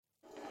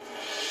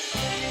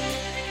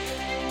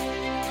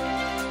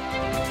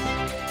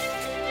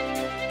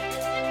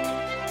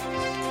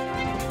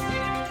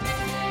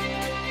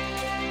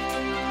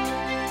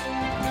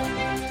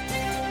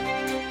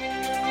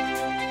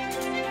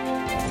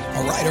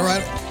All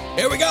right.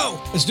 Here we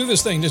go. Let's do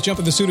this thing. Just jump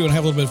in the studio and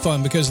have a little bit of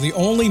fun, because the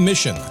only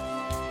mission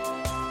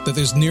that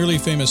this nearly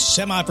famous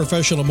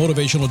semi-professional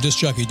motivational disc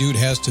jockey dude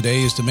has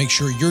today is to make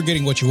sure you're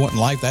getting what you want in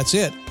life. That's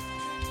it.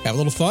 Have a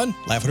little fun,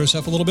 laugh at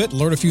yourself a little bit,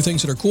 learn a few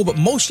things that are cool, but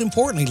most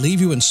importantly, leave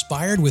you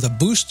inspired with a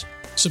boost,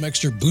 some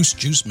extra boost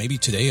juice maybe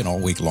today and all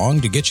week long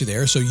to get you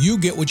there so you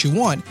get what you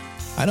want.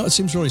 I know it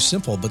seems really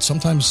simple, but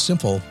sometimes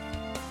simple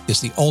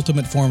is the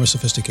ultimate form of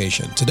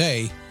sophistication.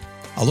 Today,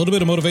 a little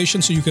bit of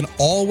motivation so you can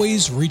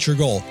always reach your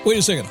goal. Wait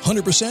a second,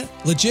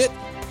 100% legit?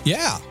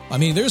 Yeah. I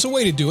mean, there's a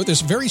way to do it.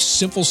 There's very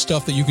simple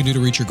stuff that you can do to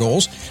reach your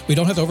goals. We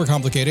don't have to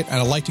overcomplicate it, and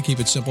I like to keep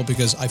it simple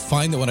because I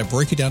find that when I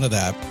break it down to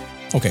that,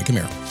 okay, come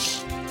here.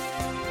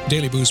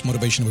 Daily Boost,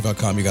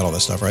 motivationmove.com, you got all that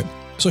stuff, right?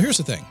 So here's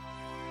the thing.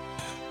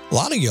 A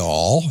lot of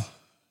y'all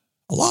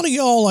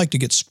like to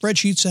get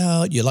spreadsheets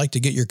out. You like to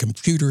get your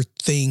computer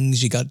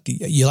things. You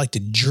like to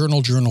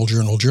journal.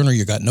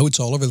 You got notes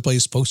all over the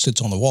place,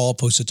 Post-its on the wall,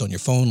 Post-its on your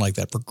phone, like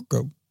that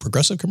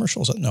Progressive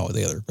commercial. No,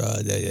 the other,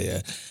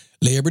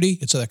 Liberty.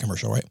 It's that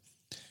commercial, right?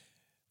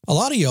 A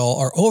lot of y'all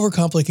are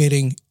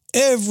overcomplicating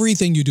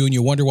everything you do, and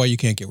you wonder why you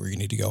can't get where you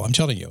need to go. I'm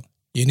telling you.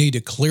 You need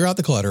to clear out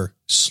the clutter,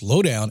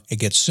 slow down, and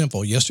get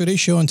simple. Yesterday's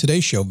show and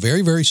today's show,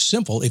 very, very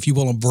simple. If you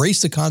will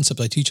embrace the concept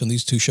I teach on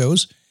these two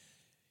shows,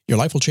 your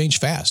life will change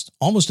fast,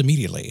 almost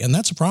immediately. And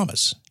that's a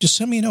promise. Just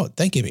send me a note.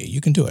 Thanking me.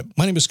 You can do it.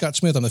 My name is Scott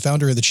Smith. I'm the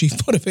founder and the chief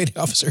motivating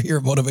officer here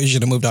at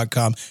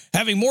motivationmove.com.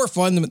 Having more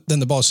fun than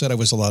the boss said I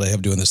was allowed to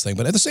have doing this thing.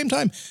 But at the same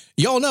time,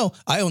 y'all know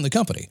I own the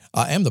company.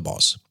 I am the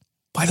boss.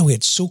 By the way,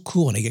 it's so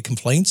cool when I get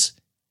complaints.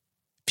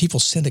 People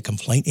send a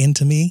complaint in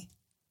to me.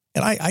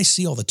 And I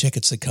see all the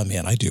tickets that come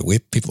in. I do. We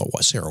have people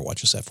that Sarah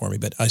watches that for me,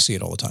 but I see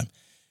it all the time.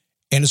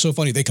 And it's so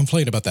funny. They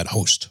complain about that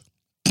host.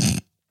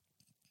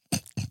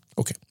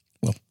 Okay.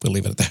 Well, we'll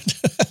leave it at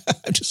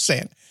that. I'm just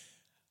saying.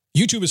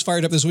 YouTube is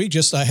fired up this week.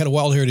 I had a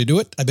while here to do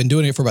it. I've been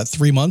doing it for about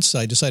 3 months.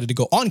 I decided to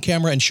go on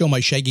camera and show my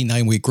shaggy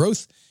 9-week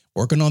growth.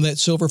 Working on that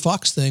silver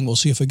fox thing. We'll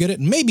see if I get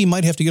it. Maybe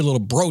might have to get a little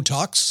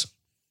Brotox.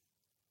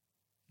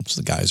 It's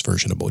the guy's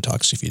version of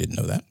Botox, if you didn't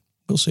know that.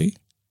 We'll see.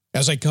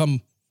 As I come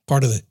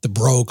part of the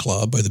bro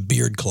club or the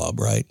beard club,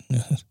 right?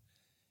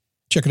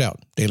 Check it out.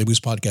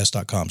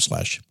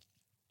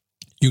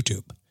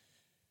 dailyboostpodcast.com/YouTube.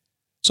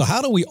 So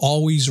how do we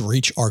always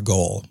reach our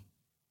goal?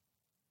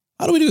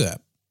 How do we do that?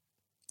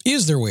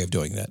 Is there a way of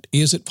doing that?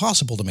 Is it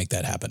possible to make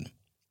that happen?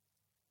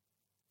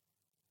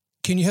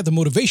 Can you have the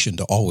motivation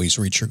to always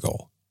reach your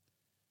goal?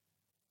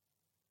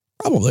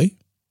 Probably.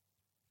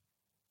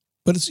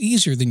 But it's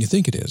easier than you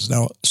think it is.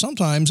 Now,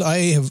 sometimes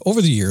I have,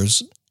 over the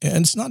years,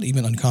 and it's not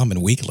even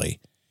uncommon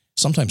weekly,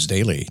 sometimes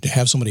daily, to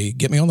have somebody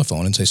get me on the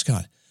phone and say,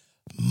 Scott,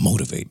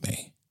 motivate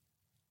me.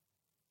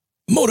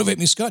 Motivate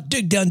me, Scott.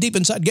 Dig down deep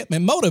inside. Get me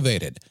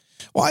motivated.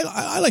 Well,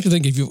 I like to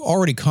think if you've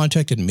already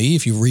contacted me,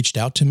 if you've reached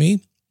out to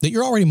me, that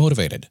you're already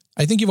motivated.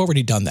 I think you've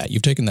already done that.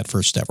 You've taken that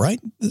first step, right?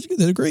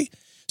 They agree?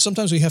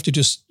 Sometimes we have to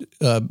just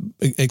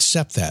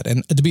accept that.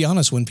 And to be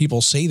honest, when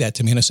people say that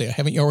to me and I say,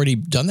 haven't you already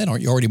done that?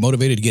 Aren't you already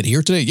motivated to get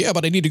here today? Yeah,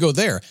 but I need to go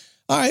there.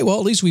 All right, well,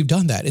 at least we've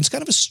done that. It's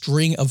kind of a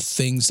string of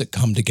things that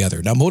come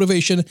together. Now,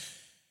 motivation,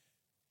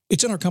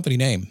 it's in our company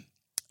name.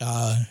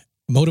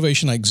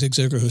 Motivation, like Zig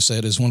Ziglar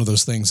said, is one of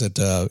those things that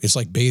it's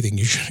like bathing.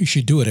 You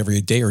should do it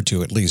every day or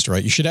two at least,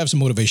 right? You should have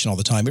some motivation all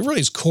the time. It really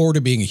is core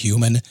to being a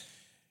human.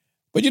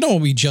 But you don't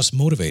want to be just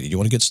motivated. You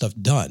want to get stuff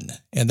done.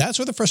 And that's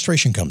where the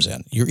frustration comes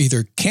in. You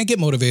either can't get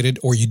motivated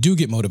or you do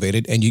get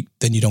motivated and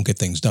then you don't get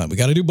things done. We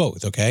got to do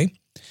both, okay?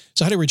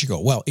 So how do you reach your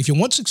goal? Well, if you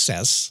want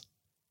success,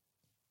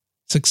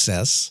 you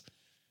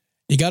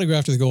got to go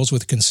after the goals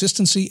with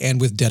consistency and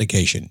with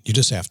dedication. You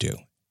just have to.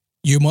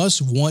 You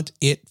must want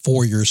it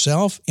for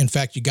yourself. In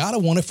fact, you got to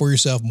want it for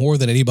yourself more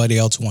than anybody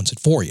else wants it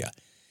for you.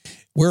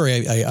 We're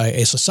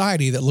a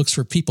society that looks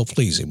for people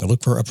pleasing. We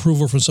look for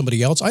approval from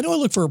somebody else. I know I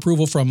look for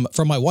approval from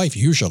my wife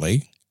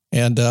usually,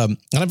 and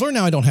I've learned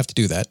now I don't have to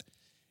do that.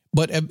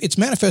 But it's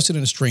manifested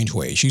in a strange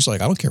way. She's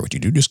like, I don't care what you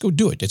do, just go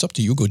do it. It's up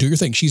to you. Go do your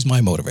thing. She's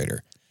my motivator.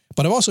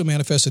 But I've also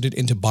manifested it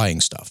into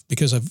buying stuff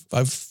because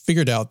I've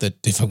figured out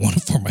that if I want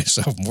it for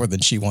myself more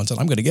than she wants it,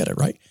 I'm going to get it,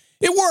 right?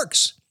 It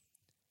works.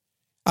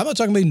 I'm not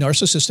talking about being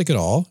narcissistic at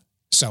all.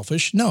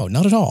 Selfish? No,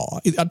 not at all.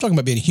 I'm talking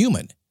about being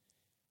human.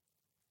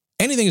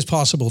 Anything is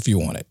possible if you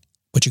want it,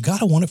 but you got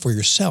to want it for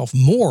yourself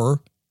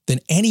more than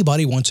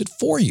anybody wants it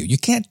for you. You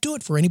can't do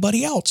it for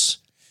anybody else.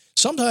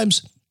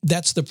 Sometimes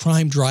that's the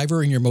prime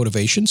driver in your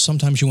motivation.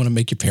 Sometimes you want to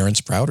make your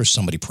parents proud or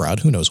somebody proud.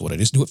 Who knows what it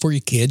is? Do it for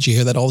your kids. You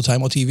hear that all the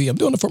time on TV. I'm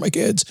doing it for my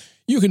kids.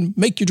 You can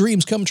make your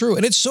dreams come true.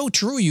 And it's so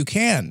true you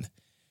can,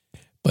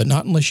 but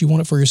not unless you want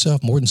it for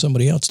yourself more than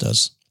somebody else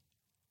does.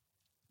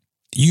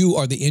 You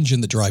are the engine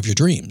that drives your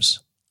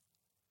dreams.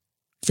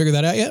 Figure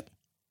that out yet?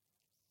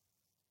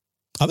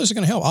 Others are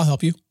going to help. I'll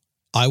help you.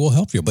 I will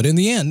help you. But in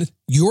the end,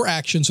 your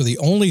actions are the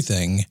only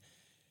thing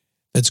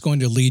that's going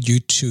to lead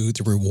you to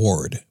the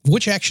reward.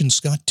 Which actions,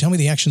 Scott? Tell me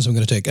the actions I'm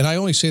going to take. And I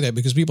only say that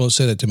because people have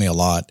said that to me a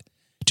lot.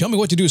 Tell me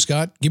what to do,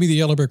 Scott. Give me the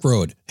yellow brick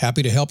road.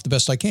 Happy to help the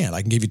best I can. I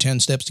can give you 10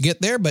 steps to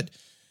get there, but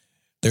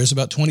there's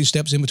about 20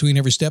 steps in between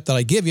every step that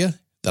I give you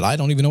that I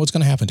don't even know what's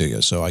going to happen to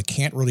you. So I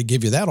can't really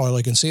give you that. All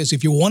I can say is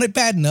if you want it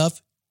bad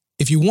enough,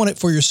 if you want it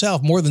for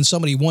yourself more than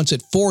somebody wants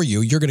it for you,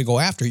 you're going to go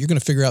after it. You're going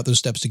to figure out those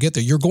steps to get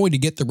there. You're going to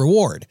get the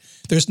reward.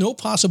 There's no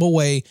possible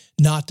way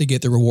not to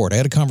get the reward. I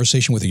had a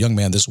conversation with a young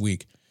man this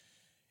week,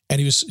 and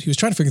he was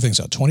trying to figure things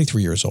out.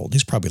 23 years old.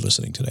 He's probably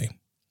listening today.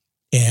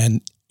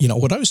 And,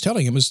 what I was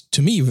telling him was,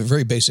 to me,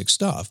 very basic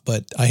stuff.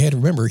 But I had to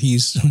remember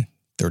he's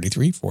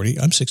 33, 40.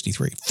 I'm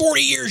 63.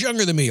 40 years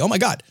younger than me. Oh, my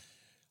God.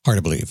 Hard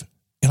to believe.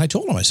 And I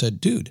told him, I said,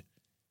 dude,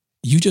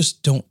 you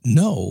just don't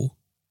know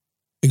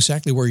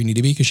exactly where you need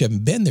to be because you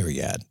haven't been there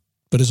yet.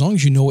 But as long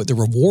as you know what the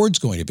reward's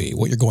going to be,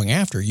 what you're going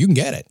after, you can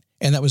get it.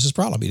 And that was his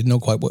problem. He didn't know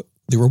quite what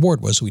the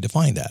reward was, so we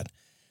defined that.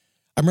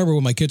 I remember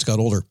when my kids got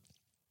older,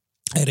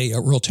 I had a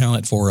real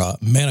talent for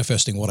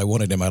manifesting what I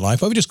wanted in my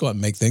life. I would just go out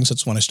and make things.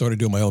 That's when I started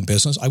doing my own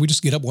business. I would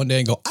just get up one day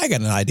and go, I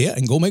got an idea,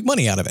 and go make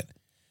money out of it.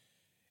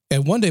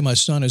 And one day my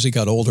son, as he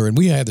got older, and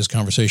we had this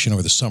conversation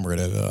over the summer at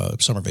a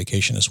summer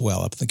vacation as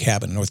well, up in the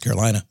cabin in North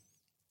Carolina.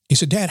 He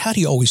said, Dad, how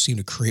do you always seem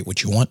to create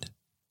what you want?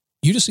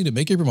 You just need to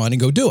make up your mind and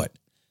go do it.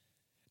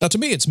 Now, to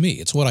me, it's me.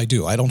 It's what I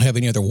do. I don't have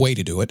any other way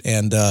to do it.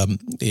 And,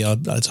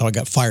 that's how I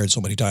got fired so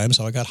many times,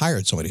 how I got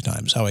hired so many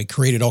times, how I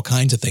created all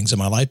kinds of things in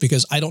my life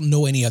because I don't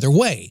know any other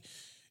way.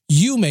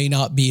 You may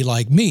not be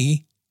like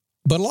me,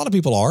 but a lot of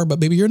people are, but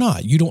maybe you're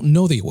not. You don't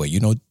know the way. You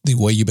know the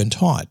way you've been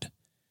taught.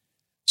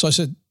 So I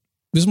said,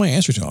 this is my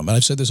answer to him. And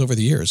I've said this over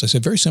the years. I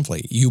said, very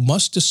simply, you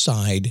must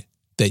decide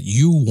that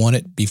you want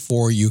it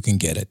before you can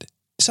get it.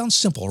 It sounds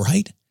simple,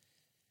 right?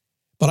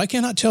 But I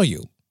cannot tell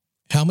you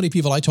how many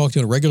people I talk to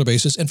on a regular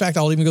basis. In fact,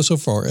 I'll even go so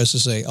far as to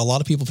say a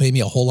lot of people pay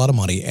me a whole lot of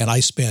money, and I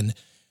spend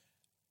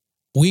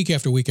week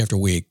after week after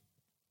week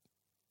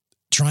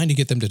trying to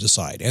get them to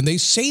decide. And they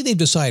say they've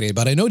decided,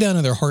 but I know down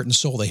in their heart and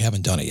soul they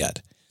haven't done it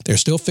yet. They're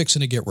still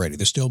fixing to get ready.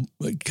 They're still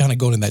kind of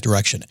going in that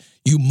direction.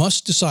 You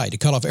must decide to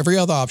cut off every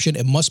other option.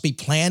 It must be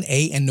plan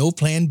A and no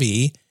plan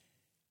B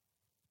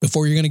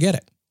before you're going to get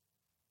it.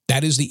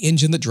 That is the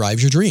engine that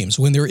drives your dreams.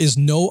 When there is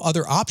no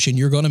other option,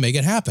 you're going to make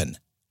it happen.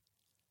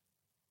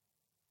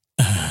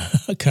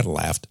 I kind of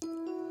laughed.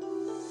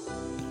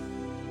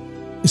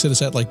 He said, is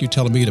that like you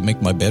telling me to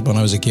make my bed when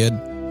I was a kid?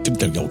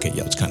 Okay,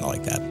 yeah, it's kind of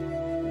like that.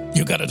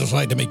 You got to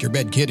decide to make your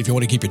bed, kid, if you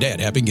want to keep your dad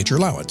happy and get your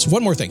allowance.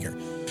 One more thing here.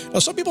 Now,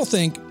 some people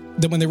think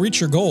that when they reach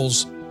their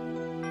goals,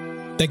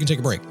 they can take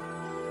a break.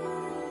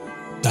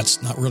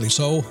 That's not really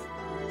so.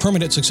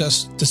 Permanent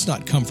success does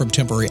not come from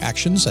temporary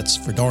actions. That's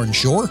for darn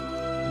sure.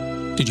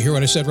 Did you hear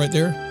what I said right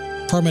there?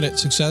 Permanent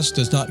success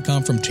does not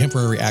come from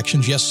temporary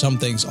actions. Yes, some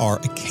things are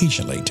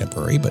occasionally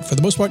temporary, but for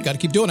the most part, you got to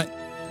keep doing it.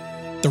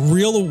 The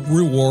real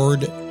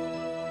reward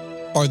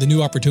are the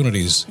new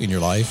opportunities in your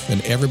life,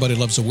 and everybody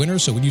loves a winner.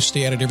 So when you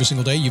stay at it every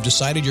single day, you've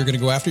decided you're going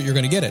to go after it, you're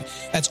going to get it.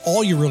 That's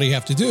all you really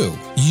have to do.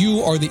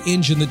 You are the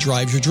engine that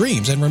drives your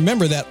dreams. And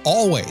remember that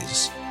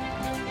always.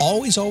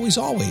 Always, always,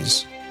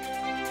 always.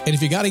 And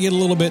if you got to get a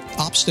little bit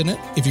obstinate,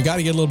 if you got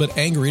to get a little bit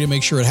angry to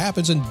make sure it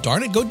happens, and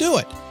darn it, go do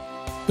it.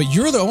 But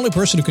you're the only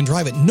person who can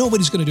drive it.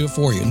 Nobody's going to do it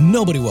for you.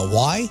 Nobody will.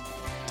 Why?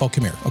 Oh,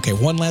 come here. Okay,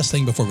 one last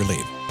thing before we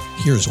leave.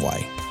 Here's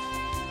why.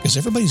 Because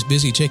everybody's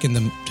busy taking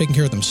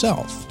care of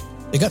themselves.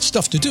 They got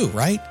stuff to do,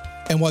 right?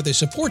 And while they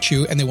support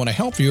you and they want to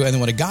help you and they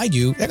want to guide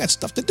you, they got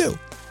stuff to do.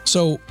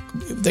 So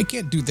they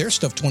can't do their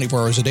stuff 24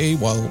 hours a day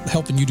while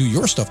helping you do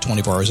your stuff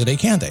 24 hours a day,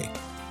 can they?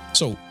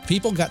 So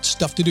people got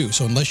stuff to do.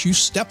 So unless you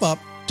step up,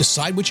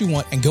 decide what you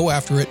want, and go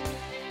after it,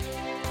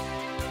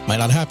 might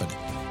not happen.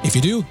 If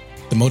you do,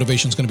 the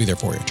motivation's going to be there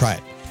for you. Try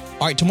it.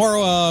 All right,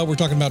 tomorrow we're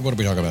talking about, what are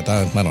we talking about?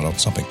 I don't know,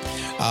 something.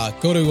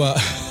 Go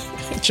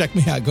to, check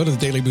me out. Go to the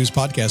Daily Boost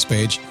podcast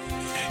page.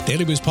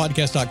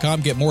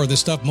 DailyBoostPodcast.com. Get more of this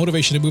stuff.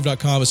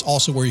 MotivationToMove.com is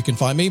also where you can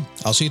find me.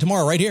 I'll see you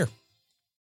tomorrow right here.